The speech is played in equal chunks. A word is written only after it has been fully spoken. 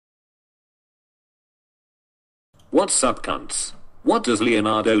What's up, cunts? What does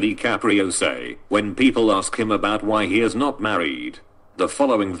Leonardo DiCaprio say when people ask him about why he is not married? The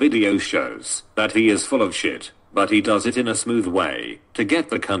following video shows that he is full of shit, but he does it in a smooth way to get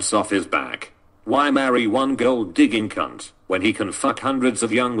the cunts off his back. Why marry one gold-digging cunt when he can fuck hundreds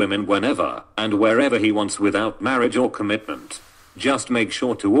of young women whenever and wherever he wants without marriage or commitment? Just make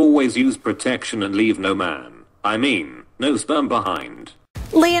sure to always use protection and leave no sperm behind.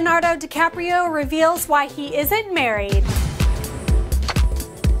 Leonardo DiCaprio reveals why he isn't married.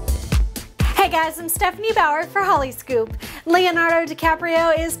 Hey guys, I'm Stephanie Bauer for Holly Scoop. Leonardo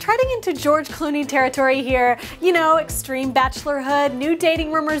DiCaprio is treading into George Clooney territory here. You know, extreme bachelorhood, new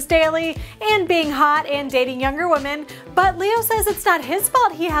dating rumors daily, and being hot and dating younger women. But Leo says it's not his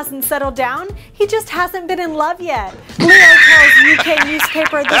fault he hasn't settled down. He just hasn't been in love yet. Leo tells UK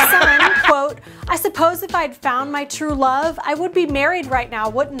newspaper The Sun, quote, "I suppose if I'd found my true love, I would be married right now,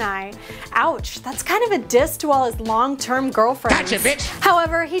 wouldn't I?" Ouch, that's kind of a diss to all his long-term girlfriends. Gotcha, bitch.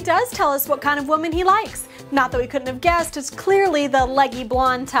 However, he does tell us what kind of woman he likes. Not that we couldn't have guessed, it's clearly the leggy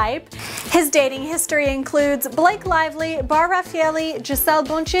blonde type. His dating history includes Blake Lively, Bar Raffaele, Gisele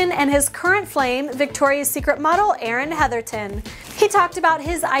Bündchen, and his current flame, Victoria's Secret model Erin Heatherton. He talked about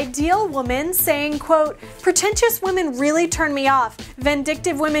his ideal woman, saying, quote, "Pretentious women really turn me off.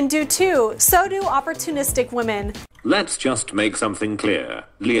 Vindictive women do too. So do opportunistic women." Let's just make something clear.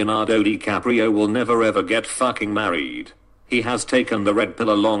 Leonardo DiCaprio will never ever get fucking married. He has taken the red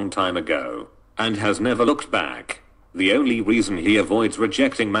pill a long time ago and has never looked back. The only reason he avoids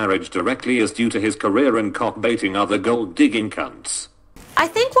rejecting marriage directly is due to his career in cock-baiting other gold-digging cunts. I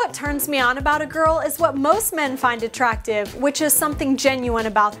think what turns me on about a girl is what most men find attractive, which is something genuine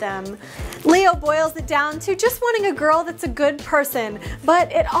about them. Leo boils it down to just wanting a girl that's a good person,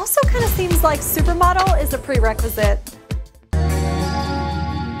 but it also kind of seems like supermodel is a prerequisite.